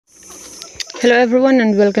Hello everyone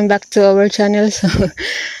and welcome back to our channel.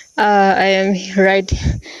 I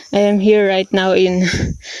am here right now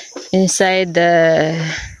inside the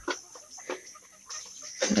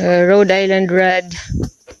Rhode Island Red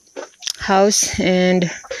house,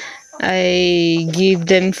 and I give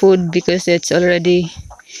them food because it's already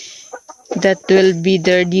that will be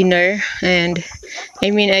their dinner. And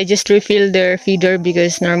I just refill their feeder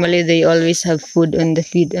because normally they always have food on the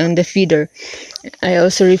feeder. I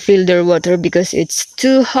also refill their water because it's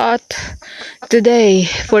too hot today.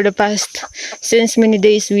 For the past since many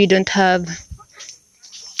days we don't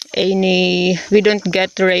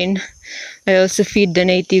get rain. I also feed the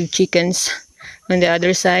native chickens on the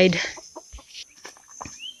other side.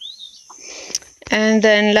 And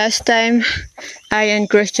then last time I and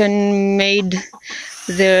Christian made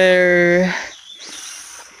their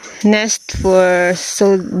nest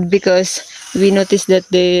because we noticed that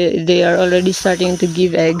they are already starting to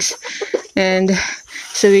give eggs, and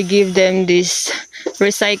so we give them this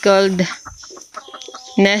recycled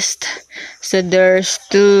nest. So there's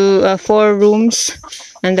four rooms,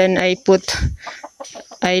 and then I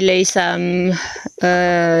lay some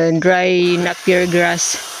dry napier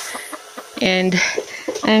grass, and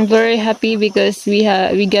I'm very happy because we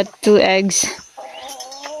got 2 eggs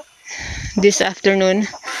this afternoon.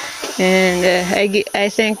 And I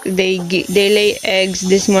think they lay eggs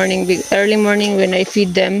this morning, early morning when I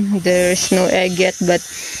feed them. There's no egg yet, but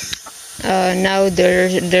now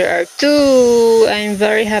there are 2. I'm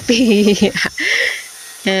very happy.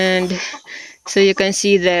 And so you can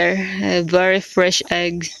see there, very fresh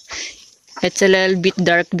eggs. It's a little bit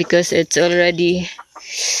dark because it's already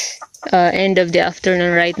end of the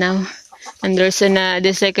afternoon right now. And there's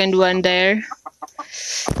the second one there,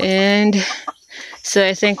 and so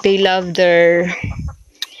I think they love their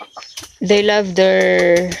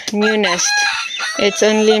new nest. It's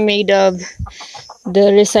only made of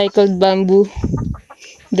the recycled bamboo,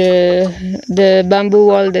 the bamboo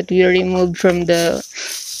wall that we removed from the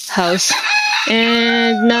house.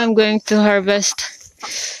 And now I'm going to harvest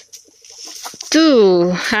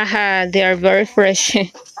 2. Haha, they are very fresh.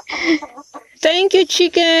 Thank you,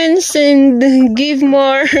 chickens, and give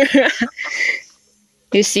more.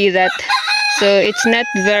 You see that? So it's not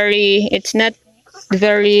very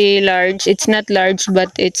large. It's not large,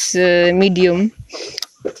 but it's medium,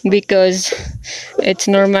 because it's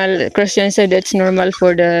normal. Christian said it's normal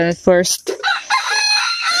for the first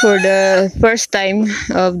time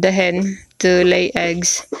of the hen to lay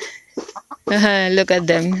eggs. Look at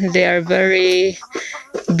them. They are very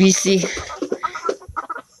busy.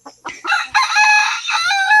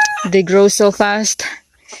 They grow so fast.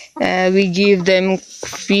 We give them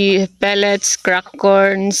pellets, cracked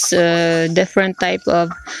corns, different type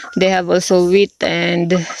of. They have also wheat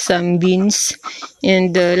and some beans.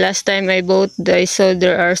 And last time I saw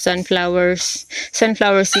there are sunflower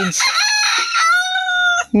seeds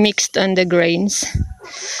mixed on the grains.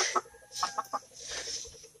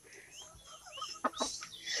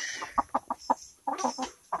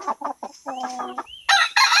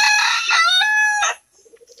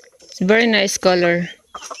 It's very nice color.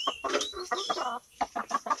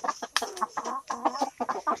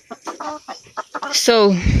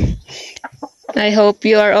 So I hope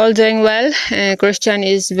you are all doing well. Christian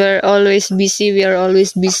is always busy. We are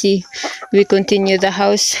always busy. We continue the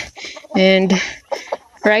house, and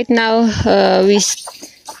right now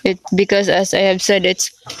because as I have said,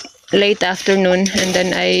 it's late afternoon, and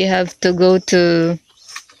then I have to go to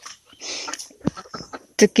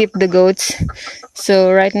keep the goats.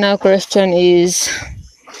 So right now Christian is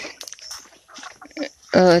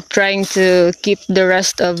trying to keep the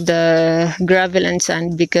rest of the gravel and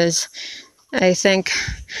sand, because I think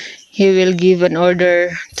he will give an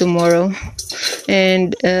order tomorrow.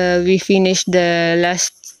 And we finished the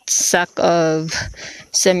last sack of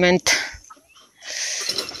cement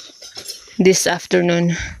this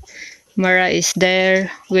afternoon. Mara is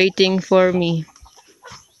there waiting for me.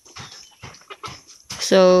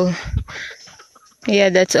 So yeah,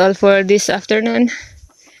 that's all for this afternoon.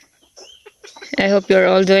 I hope you're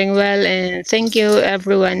all doing well, and thank you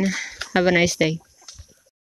everyone. Have a nice day.